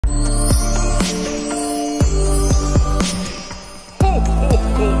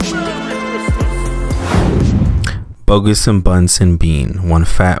Bogus and Buns and Bean, one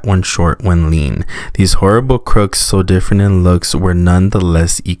fat, one short, one lean. These horrible crooks, so different in looks, were none the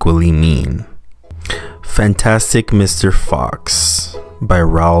less equally mean. Fantastic Mr. Fox by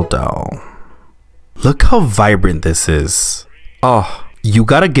Roald Dahl. Look how vibrant this is. Oh, you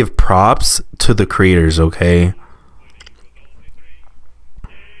gotta give props to the creators, okay?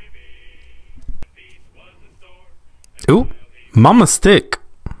 Ooh, Mama Stick.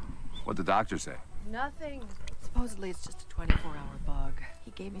 What'd the doctor say? Nothing. Supposedly it's just a 24-hour bug.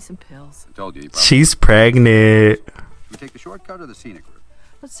 He gave me some pills. I told you. She's pregnant. We take the shortcut or the scenic route?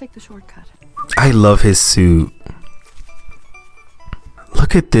 Let's take the shortcut. I love his suit.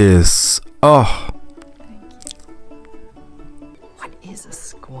 Look at this. Oh. What is a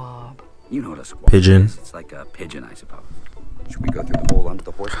squab? You know what a squab Pigeon. is. It's like a pigeon, I suppose. Should we go through the hole under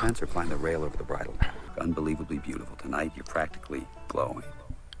the horse fence or climb the rail over the bridle? Unbelievably beautiful. Tonight, you're practically glowing.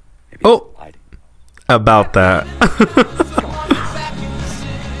 Maybe Oh. lighting. About that.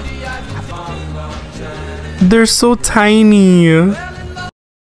 They're so tiny. And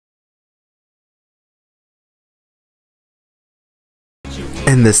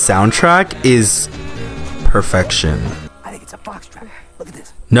the soundtrack is perfection. I think it's a fox trap. Look at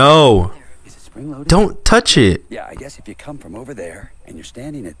this. No. Is it spring-loaded? Don't touch it. Yeah, I guess if you come from over there and you're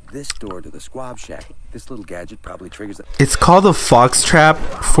standing at this door to the squab shack, this little gadget probably triggers the... It's called a fox trap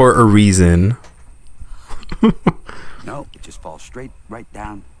for a reason. No, it just falls straight right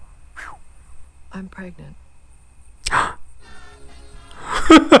down. Whew. I'm pregnant.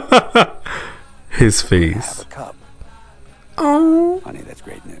 His Have face. a cub. Oh. Honey, that's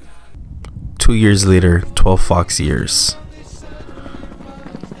great news. 2 years later, 12 fox years.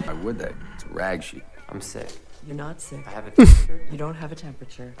 Why would they? It's a rag sheet. I'm sick. You're not sick. I have a temperature. You don't have a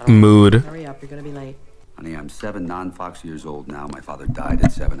temperature. Mood. Hurry up, you're gonna be late. Honey, I'm 7 non-fox years old now. My father died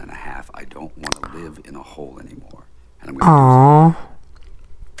at 7.5. I don't want to live in a hole anymore. And I'm going Aww.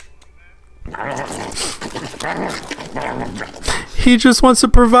 He just wants to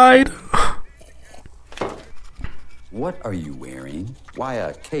provide. What are you wearing? Why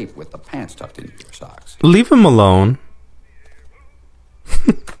a cape with the pants tucked into your socks? Leave him alone.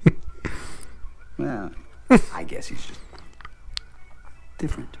 Well, I guess he's just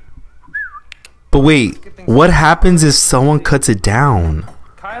different. But wait, what happens if someone cuts it down?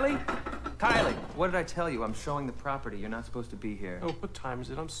 Kylie? Kylie, what did I tell you? I'm showing the property. You're not supposed to be here. Oh, what time is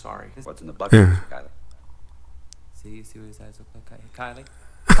it? I'm sorry. What's in the bucket, Yeah. Skyler? See what his eyes look like? Kylie?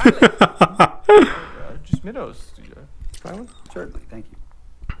 Kylie! Just minnows. Try one? Certainly, thank you.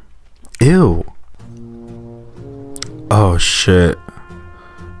 Ew. Oh shit.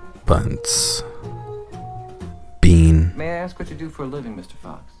 Buns. Bean. May I ask what you do for a living, Mr.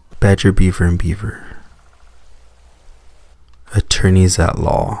 Fox? Badger, Beaver, and Beaver. Attorneys at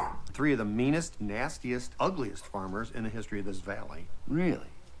law. 3 of the meanest, nastiest, ugliest farmers in the history of this valley. Really?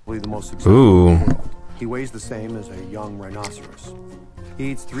 Probably the most successful Ooh. in the world. He weighs the same as a young rhinoceros. He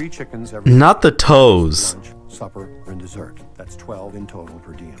eats 3 chickens every Not the toes. lunch, supper, and dessert. That's 12 in total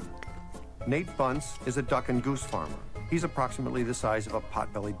per diem. Nate Bunce is a duck and goose farmer. He's approximately the size of a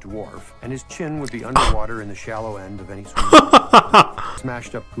pot-bellied dwarf, and his chin would be underwater in the shallow end of any swimming pool.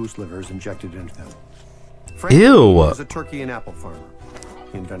 Smashed up goose livers injected into them. Frank Ew. is a turkey and apple farmer.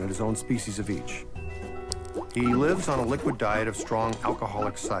 He invented his own species of each. He lives on a liquid diet of strong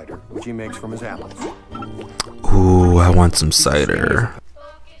alcoholic cider, which he makes from his apples. Ooh, I want some cider.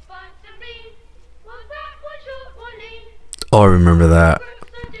 Oh, I remember that.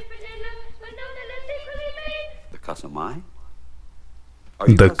 The cuss am I?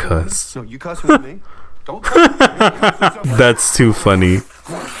 The cuss. No, you cussing with me? Don't cuss. That's too funny.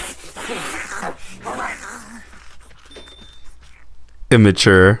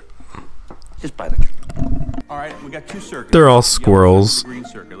 Immature. Just by the tree. All right, we got 2 circuits. They're all Yellow squirrels. circuit, green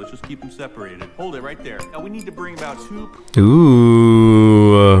circuit. Let's just keep them separated. Hold it right there. Now we need to bring about 2.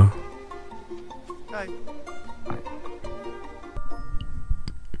 Ooh. Hi.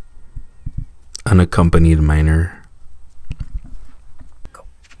 Unaccompanied minor.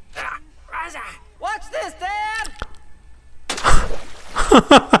 Watch this, Dad!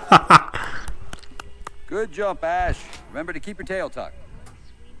 Good jump, Ash. Remember to keep your tail tucked.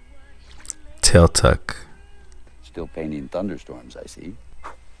 Tail tuck. Still painting thunderstorms, I see.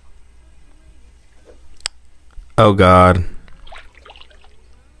 Oh god.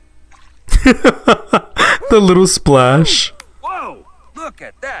 The little splash. Whoa! Look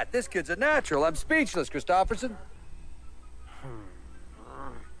at that. This kid's a natural. I'm speechless, Christopherson.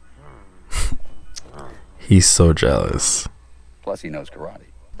 He's so jealous. Plus, he knows karate.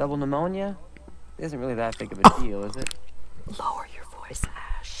 Double pneumonia? Isn't really that big of a deal, is it? Lower your voice,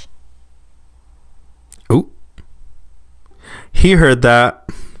 Ash. Ooh. He heard that.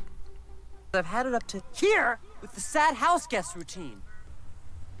 I've had it up to here with the sad house guest routine.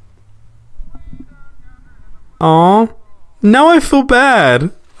 Aw. Now I feel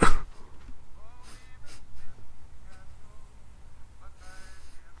bad.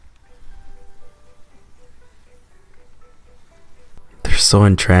 They're so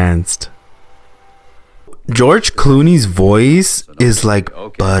entranced. George Clooney's voice is like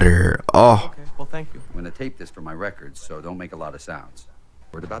butter. Oh. Okay, well, thank you. I'm gonna tape this for my records, so don't make a lot of sounds.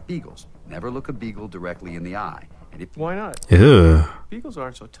 Word about beagles. Never look a beagle directly in the eye. And if Why not? Ew. Beagles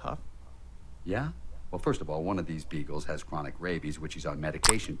aren't so tough. Yeah? Well, first of all, one of these beagles has chronic rabies, which he's on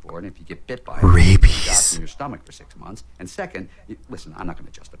medication for, and if you get bit by it, Rabies. it's in your stomach for 6 months. And second, listen, I'm not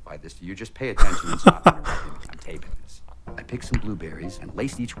going to justify this to you. Just pay attention and stop interrupting me. I'm taping this. I picked some blueberries and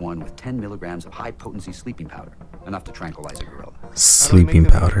laced each one with 10 milligrams of high-potency sleeping powder, enough to tranquilize a gorilla. Sleeping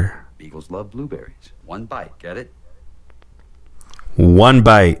powder. Beagles love blueberries. One bite, get it? One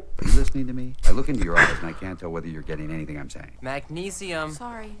bite. Are you listening to me? I look into your eyes and I can't tell whether you're getting anything I'm saying. Magnesium.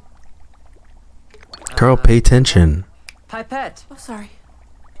 Sorry. Girl, pay attention. Pipette. Oh, sorry.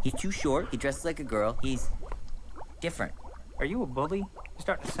 He's too short. He dresses like a girl. He's different. Are you a bully? You're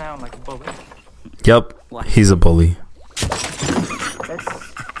starting to sound like a bully. Yep, he's a bully. That's,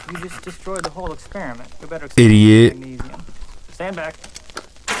 you just destroyed the whole experiment. You better Idiot. Magnesium. Stand back.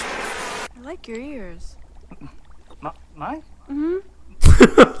 I like your ears. Mine? Mm-hmm.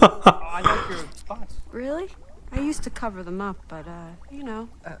 I like your spots. Really? I used to cover them up, but, you know.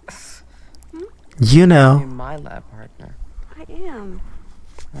 You You're know. my lab partner. I am.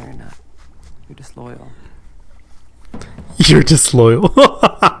 No, you're not. You're disloyal. You're disloyal.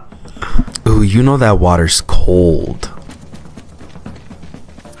 Ooh, you know that water's cold.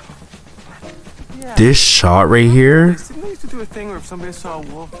 Yeah. This shot right here. Didn't they used to do a thing where if somebody saw a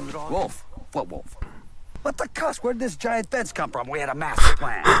wolf, you would all... Wolf? What wolf? What the cuss? Where did this giant fence come from? We had a master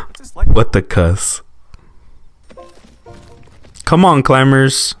plan. What's this like? What the cuss? Come on,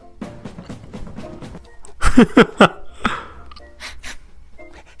 climbers.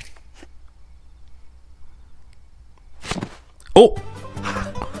 Oh.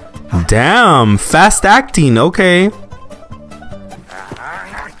 Damn, fast acting. Okay.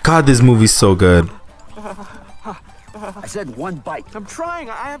 God, this movie's so good. I said one bite. I'm trying.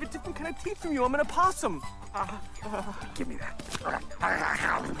 I have a different kind of teeth from you. I'm an opossum. Give me that.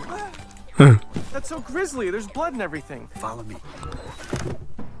 That's so grisly. There's blood and everything. Follow me.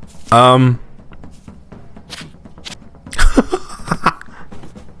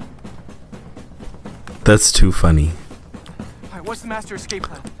 That's too funny. All right, what's the master escape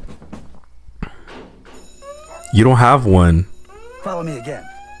plan? You don't have one. Follow me again.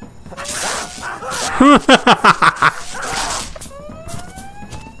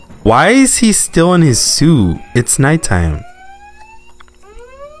 Why is he still in his suit? It's nighttime.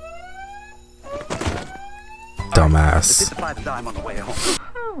 Dumbass. Hit the 5 and dime on the way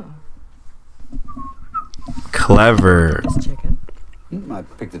home. Clever. Chicken. I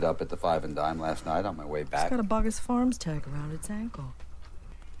picked it up at the 5 and dime last night on my way back. It's got a Bogus Farms tag around its ankle.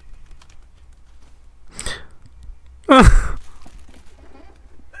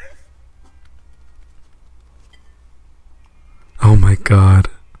 Oh my god.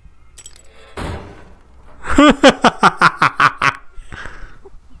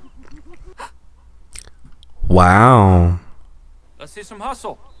 Wow. Let's see some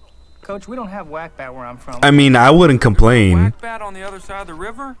hustle. Coach, we don't have whack bat where I'm from. I mean, I wouldn't complain. Whack bat on the other side of the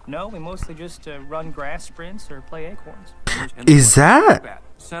river? No, we mostly just run grass sprints or play acorns. Is that?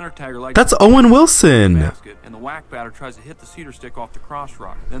 Center tagger likes That's Owen Wilson. basket, and the whack batter tries to hit the cedar stick off the cross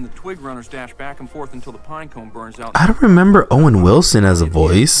rock. Then the twig runners dash back and forth until the pine cone burns out. I don't remember Owen Wilson as a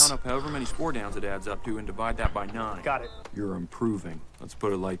voice. Count up however many score downs it adds up to and divide that by 9. Got it. You're improving. Let's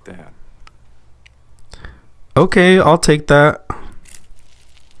put it like that. Okay, I'll take that.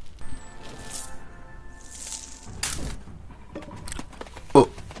 Oh.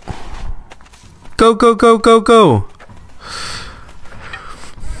 Go, go, go, go, go.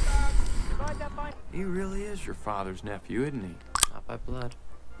 He really is your father's nephew, isn't he? Not by blood.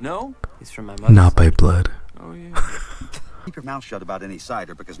 No? He's from my mother's Not by side. blood. Oh, yeah. Keep your mouth shut about any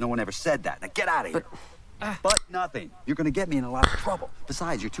cider because no one ever said that. Now get out of here. But nothing. You're going to get me in a lot of trouble.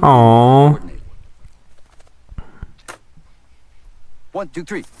 Besides, you're too Aww. coordinated. 1, 2,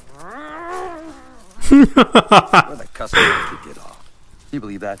 3. Where the customer to get off? Can you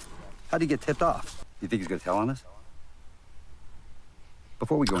believe that? How'd he get tipped off? You think he's going to tell on us?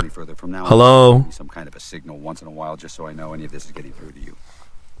 Before we go any further, from now on, Hello? give me some kind of a signal once in a while just so I know any of this is getting through to you.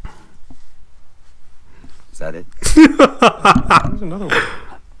 Is that it? There's another one.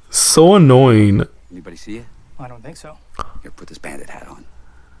 So annoying. Anybody see it? I don't think so. Here, put this bandit hat on.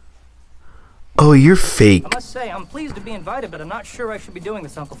 Oh, you're fake. I must say, I'm pleased to be invited, but I'm not sure I should be doing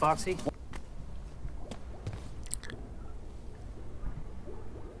this, Uncle Foxy.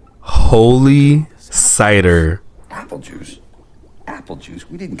 Holy cider. Apple juice? Apple juice?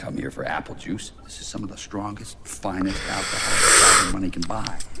 We didn't come here for apple juice. This is some of the strongest, finest alcohol that money can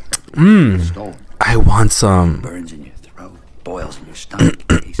buy. Stolen. I want some. Burns in your throat, boils in your stomach,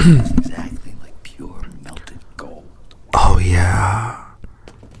 tastes exactly like pure melted gold. Oh, yeah.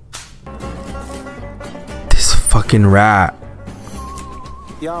 This fucking rat.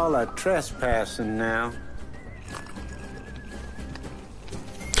 Y'all are trespassing now.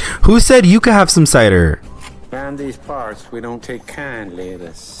 Who said you could have some cider? Around these parts, we don't take kindly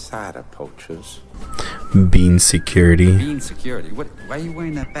to cider poachers. Bean security. Bean security? What? Why are you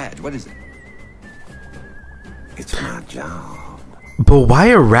wearing that badge? What is it? It's my job. But why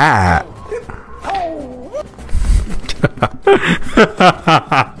a rat?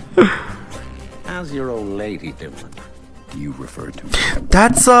 How's your old lady doing? You referred to me.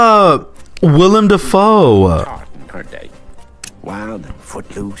 That's Willem Dafoe. Tart in her day. Wild and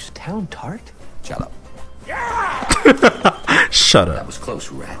footloose. Town tart? Shut up. Shut That up. was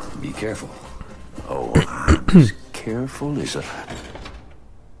close, rat. Be careful. Oh, I'm as careful as a...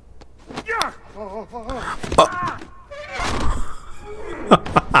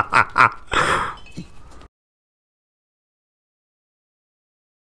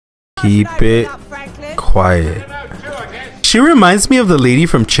 Keep it quiet. She reminds me of the lady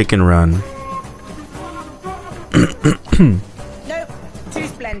from Chicken Run. Nope,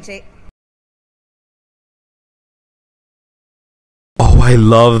 two's plenty. Oh, I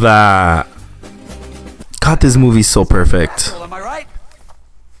love that. God, this movie's so perfect. Am I right?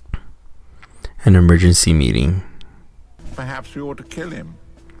 An emergency meeting. Perhaps we ought to kill him.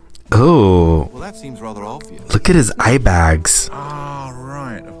 Oh, Well, that seems rather obvious. look at his eye bags. Ah,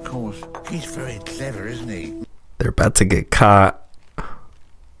 right, of course. He's very clever, isn't he? They're about to get caught.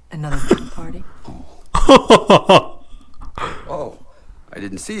 Another fun party? Oh, I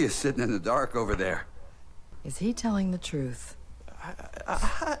didn't see you sitting in the dark over there. Is he telling the truth?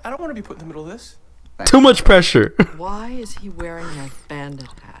 I don't want to be put in the middle of this. Too much pressure. Why is he wearing that bandit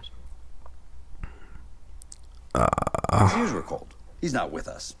hat? His ears were cold. He's not with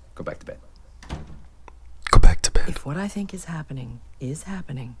us. Go back to bed. Go back to bed. If what I think is happening, it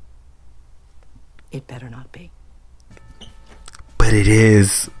better not be. But it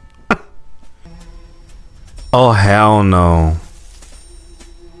is. Oh, hell no.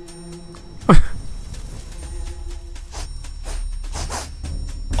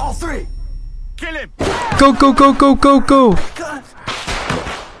 All three! Kill him! Go, go, go, go, go, go.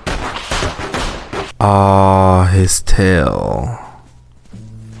 Ah, his tail.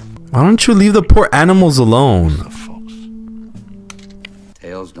 Why don't you leave the poor animals alone?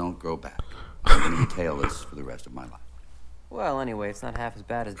 Tails don't grow back. I'm gonna be tailless for the rest of my life. Well, anyway, it's not half as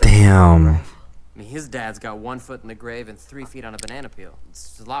bad as... Damn. I mean, his dad's got 1 foot in the grave and 3 feet on a banana peel.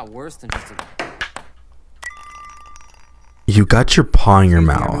 It's a lot worse than just a... You got your paw in your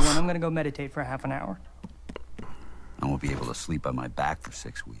Everyone, mouth. I'm gonna go meditate for half an hour. I won't be able to sleep on my back for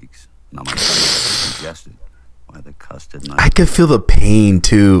 6 weeks. Now my body's congested. Why the cuss didn't I could feel the pain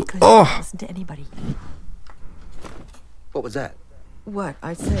too. Oh. Listen to anybody. What was that? What?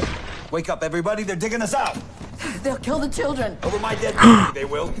 I said Wake up, everybody. They're digging us out. they'll kill the children. Over my dead body, they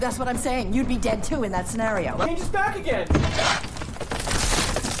will. That's what I'm saying. You'd be dead too in that scenario. Change is back again.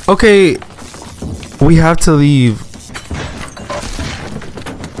 Okay. We have to leave.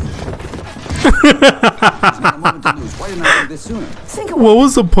 There's not a moment to lose. Why didn't I do this sooner? What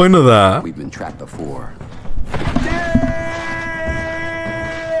was the point of that? We've been trapped before.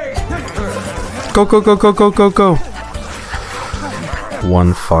 Go, go, go, go, go, go, go.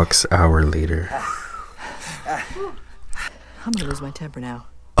 1 Fox hour later. I'm gonna lose my temper now.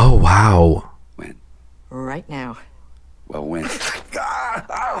 Oh, wow. When? Right now. Well, when?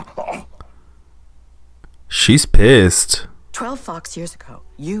 She's pissed. 12 Fox years ago,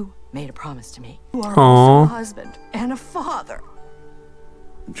 you made a promise to me. You are Aw. also a husband and a father.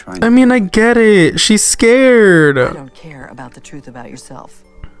 I'm trying. I mean, I get it. She's scared. I don't care about the truth about yourself.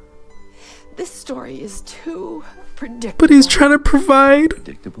 This story is too predictable. But he's trying to provide.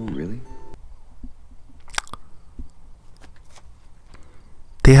 Predictable, really?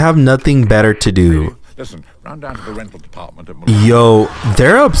 They have nothing better to do. Listen, run down to the rental department and we'll... Yo,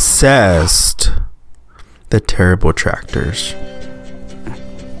 they're obsessed. The terrible tractors.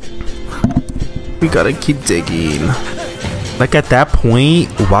 We gotta keep digging. Like at that point,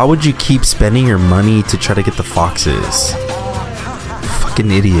 why would you keep spending your money to try to get the foxes?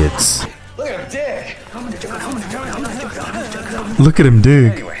 Fucking idiots. Look at him dig. Look at him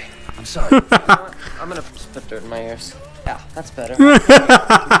dig. Anyway, I'm sorry. You know what? I'm gonna spit dirt in my ears. Yeah, that's better.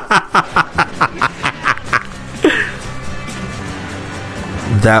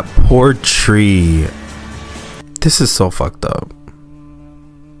 That poor tree. This is so fucked up.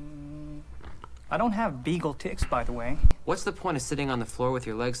 I don't have beagle ticks, by the way. What's the point of sitting on the floor with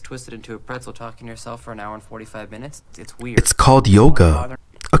your legs twisted into a pretzel talking to yourself for an hour and 45 minutes? It's weird. It's called yoga.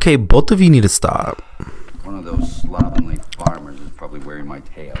 Okay, both of you need to stop. One of those slovenly farmers is probably wearing my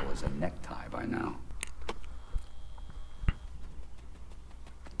tail as a necktie by now.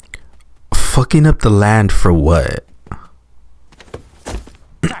 Fucking up the land for what?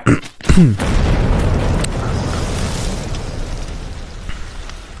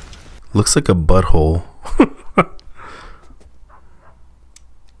 Looks like a butthole.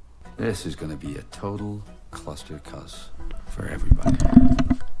 This is gonna be a total cluster cuss for everybody.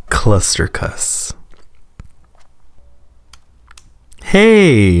 Cluster cuss.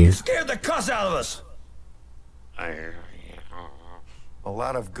 Hey! You scared the cuss out of us! A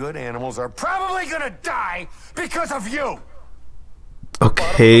lot of good animals are probably gonna die because of you!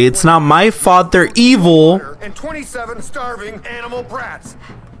 Okay, it's not my fault they're evil. And 27 starving animal brats!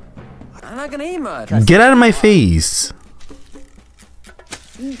 I'm not gonna eat much. Get out of my face.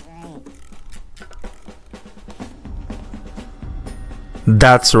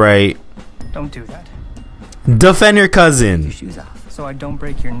 That's right. Don't do that. Defend your cousin. Shoes off, so I don't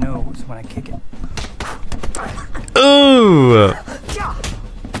break your nose when I kick it. Ooh.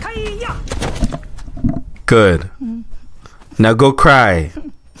 Good. Now go cry.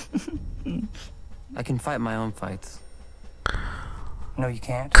 I can fight my own fights. No, you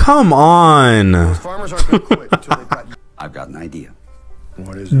can't. Come on. Those farmers aren't gonna quit until they've got... I've got an idea.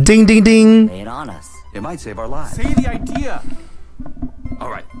 What is it? Ding, ding, ding. Lay it on us. It might save our lives. Say the idea.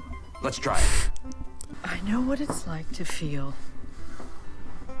 All right, let's try it. I know what it's like to feel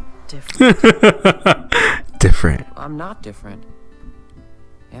different. Different. I'm not different.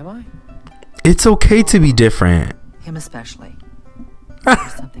 Am I? It's okay to be different. Him especially.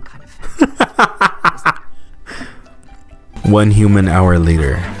 There's something kind of fake. 1 human hour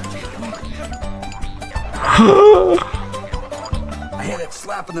later. I hit it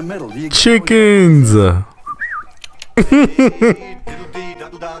slap in the middle. Do you get Chickens.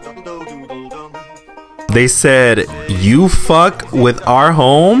 They said, you fuck with our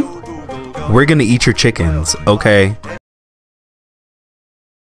home, we're gonna eat your chickens, okay?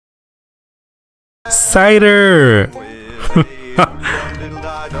 Cider.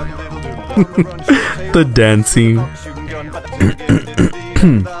 The dancing.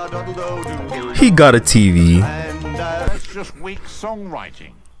 He got a TV. That's just weak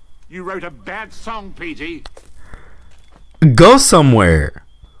songwriting. You wrote a bad song, Petey. Go somewhere.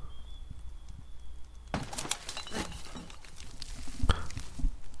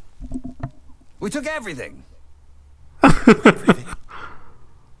 We took everything.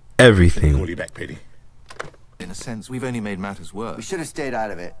 Everything. Call you back, Petey. In a sense, we've only made matters worse. We should have stayed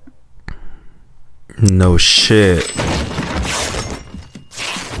out of it. No shit.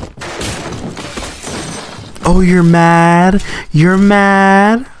 Oh, you're mad? You're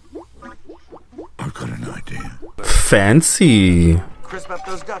mad? I've got an idea. Fancy. Crisp up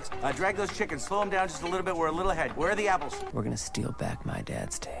those ducks. Drag those chickens. Slow them down just a little bit. We're a little ahead. Where are the apples? We're gonna steal back my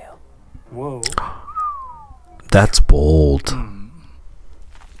dad's tail. Whoa. That's bold.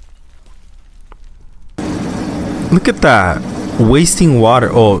 Look at that. Wasting water.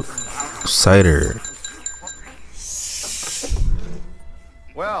 Oh, cider.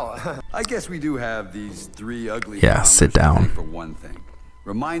 Well, I guess we do have these 3 ugly Yeah, sit down. for one thing.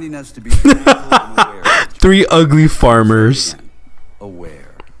 Reminding us to be thankful and aware. 3 ugly farmers. Aware.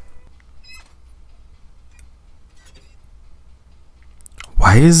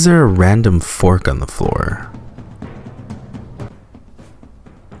 Why is there a random fork on the floor?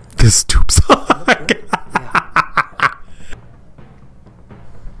 This tube sock.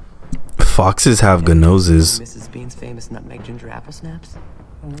 Foxes have good noses. Mrs. Bean's famous nutmeg ginger apple snaps.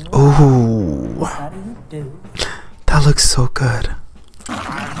 Ooh. How do you do? That looks so good.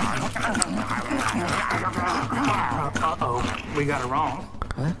 Uh-oh. We got it wrong.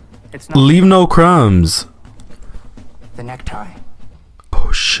 What? It's not Leave no crumbs. the necktie.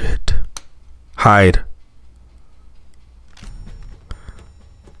 Oh shit. Hide.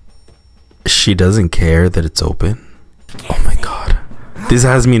 She doesn't care that it's open. Oh my god. This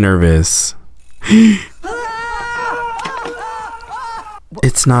has me nervous.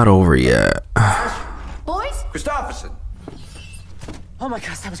 It's not over yet. Boys? Christopherson. Oh my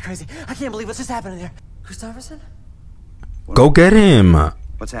gosh, that was crazy. I can't believe what's just happening there. Christopherson? Go get him.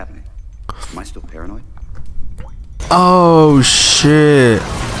 What's happening? Am I still paranoid? Oh shit.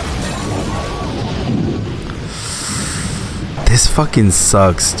 This fucking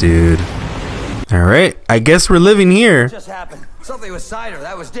sucks, dude. Alright, I guess we're living here. What just happened? Something with cider.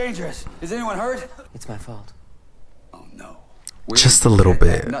 That was dangerous. Is anyone hurt? It's my fault. Oh no. Just a little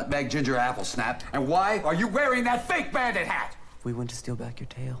bit. Nutmeg ginger apple snap. And why are you wearing that fake bandit hat? We went to steal back your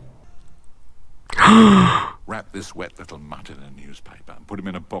tail. Wrap this wet little mutt in a newspaper and put him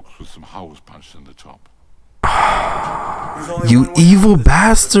in a box with some holes punched in the top. You evil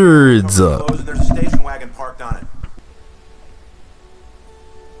bastards. There's a station wagon parked on it.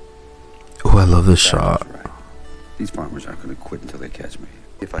 Oh, I love this shot. Right. These farmers aren't going to quit until they catch me.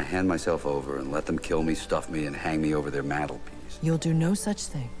 If I hand myself over and let them kill me, stuff me, and hang me over their mantelpiece. You'll do no such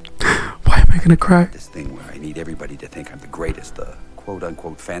thing. Why am I gonna cry? This thing where I need everybody to think I'm the greatest, the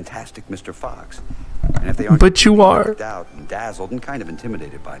quote-unquote fantastic Mr. Fox. And if they aren't But you are. freaked out and dazzled and kind of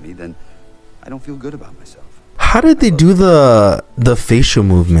intimidated by me, then I don't feel good about myself. How did they do the facial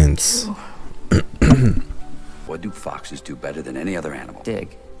movements? What do foxes do better than any other animal?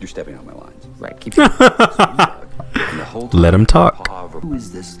 Dig. You're stepping on my lines. Right, keep Let him talk. Who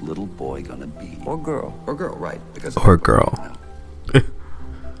is this little boy gonna be? Or girl. Or girl, right. Because Or girl.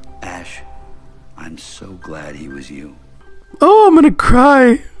 Ash, I'm so glad he was you. Oh, I'm gonna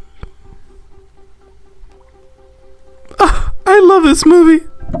cry. I love this movie.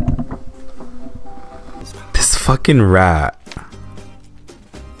 This fucking rat.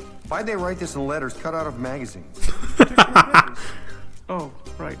 Why'd they write this in letters cut out of magazines? Oh,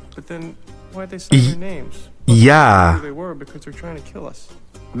 right. But then why'd they say their names? Yeah. Who they were because they're trying to kill us.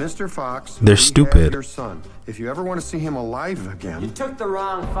 Mr. Fox, They're we stupid. have your son. If you ever want to see him alive again, You took the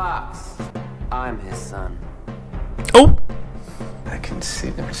wrong fox. I'm his son. Oh. I can see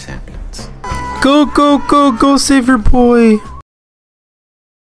the resemblance. Go, go, go, go save your boy.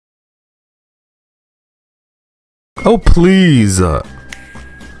 Oh, please.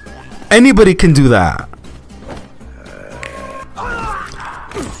 Anybody can do that.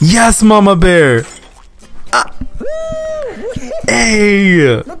 Yes, Mama Bear.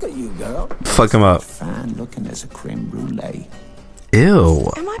 Hey. Look at you, girl. Fuck him up. Fine looking as a creme brulee.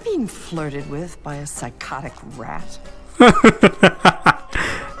 Ew. Am I being flirted with by a psychotic rat?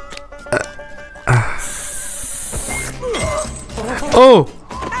 Oh.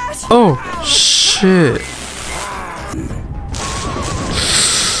 Oh, shit.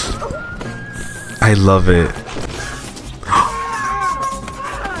 I love it.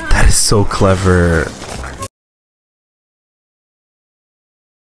 That is so clever.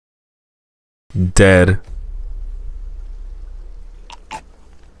 Dead.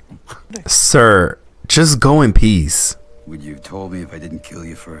 Sir, just go in peace. Would you have told me if I didn't kill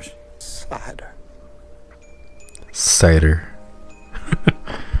you first? Cider. Cider.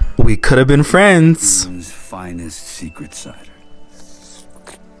 We could have been friends. England's finest secret cider.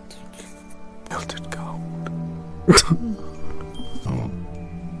 Melted gold.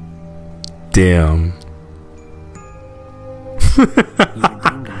 Damn.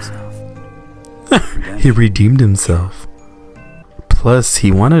 He redeemed himself. Plus,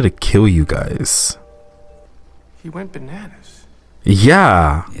 he wanted to kill you guys. He went bananas.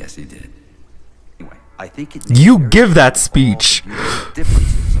 Yeah. Yes, he did. Anyway, I think it You give that speech.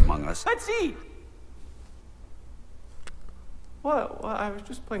 differences among us. Let's eat. What? Well, I was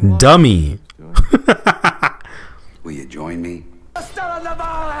just playing. Dummy. Will you join me? Stop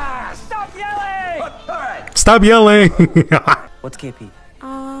yelling! All right. Stop yelling. What's KP?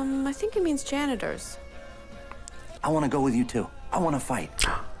 I think it means janitors. I want to go with you too. I want to fight.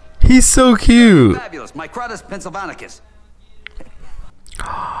 He's so cute. Fabulous. Microtus pennsylvanicus.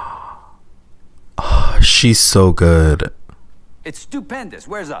 Oh, she's so good. It's stupendous.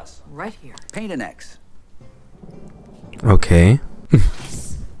 Where's us? Right here. Paint an X. Okay.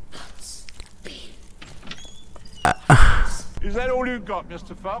 Is that all you got,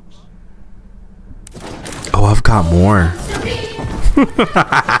 Mr. Fox? Oh, I've got more.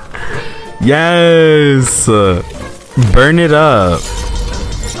 Yes. Burn it up.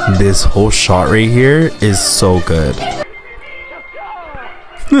 This whole shot right here is so good.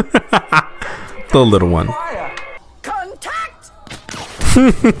 The little one. Contact!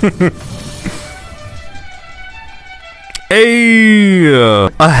 Hey,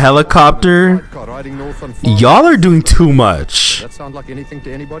 a helicopter. Y'all are doing too much. That sound like anything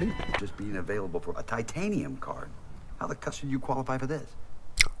to anybody? Just being available for a titanium card. How the cuss did you qualify for this?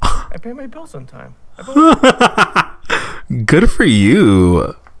 I pay my bills on time. Good for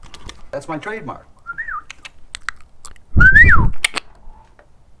you. That's my trademark.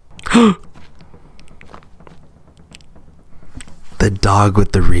 The dog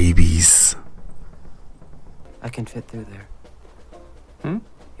with the rabies. I can fit through there. Hmm?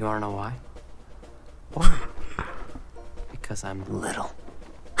 You wanna know why? Why? Because I'm little.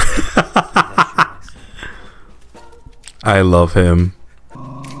 I love him.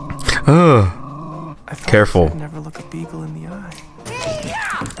 Ugh. Careful. Never look a beagle in the eye.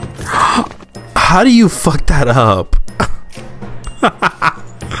 How do you fuck that up?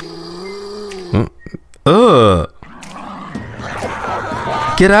 Ugh.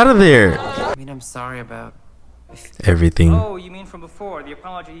 Get out of there. I mean, I'm sorry about everything. Oh, you mean from before? The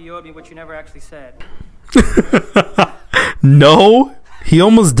apology you owed me, which you never actually said. No, he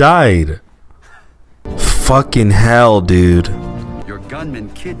almost died. Fucking hell, dude. Your gunman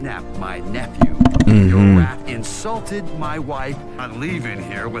kidnapped my nephew. Mm-hmm. Your rat insulted my wife. I'm leaving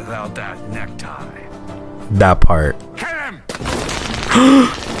here without that necktie. That part. Hit him!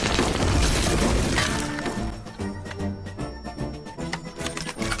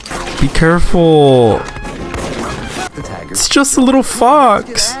 Be careful. It's just a little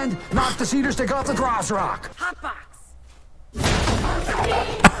fox. And knock the cedar stick off the cross rock.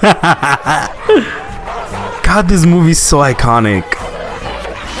 God, this movie's so iconic.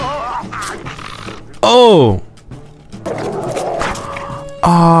 Oh.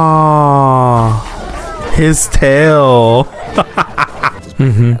 Ah, his tail.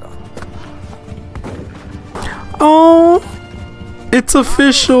 Mm-hmm. Oh, it's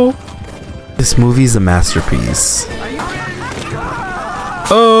official. This movie's a masterpiece.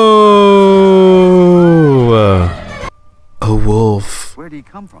 Oh, a wolf. Where do you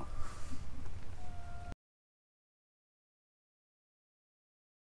come from?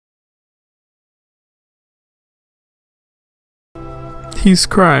 He's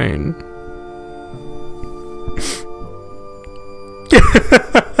crying.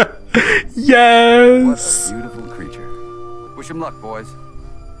 Yes. What a beautiful creature. Wish him luck, boys.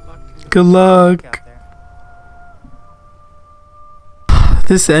 Good luck.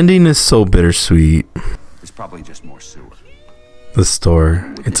 This ending is so bittersweet. It's probably just more sewer. The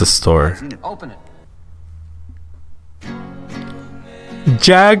store. It's a store. Open it.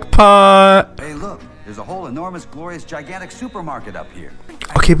 Jackpot. Hey, look. There's a whole enormous, glorious, gigantic supermarket up here.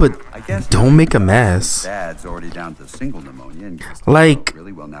 Okay, but don't make a mess. Dad's already down to single pneumonia and Like,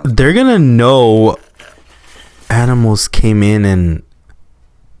 really well now. they're gonna know animals came in and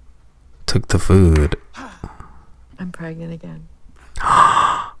took the food. I'm pregnant again.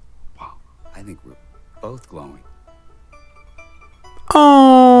 Wow. I think we're both glowing.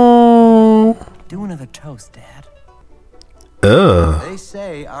 Oh. Do another toast, Dad. Ugh. They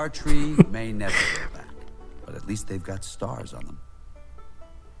say our tree may never grow back, but at least they've got stars on them.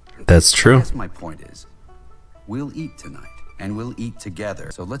 That's true. I guess my point is, we'll eat tonight, and we'll eat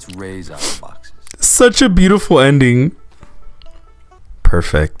together. So let's raise our boxes. Such a beautiful ending.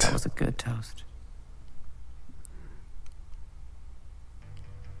 Perfect. That was a good toast.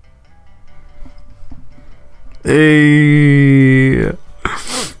 Hey.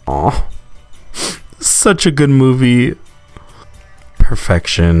 Aw. Such a good movie.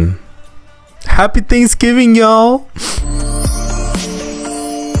 Perfection. Happy Thanksgiving, y'all.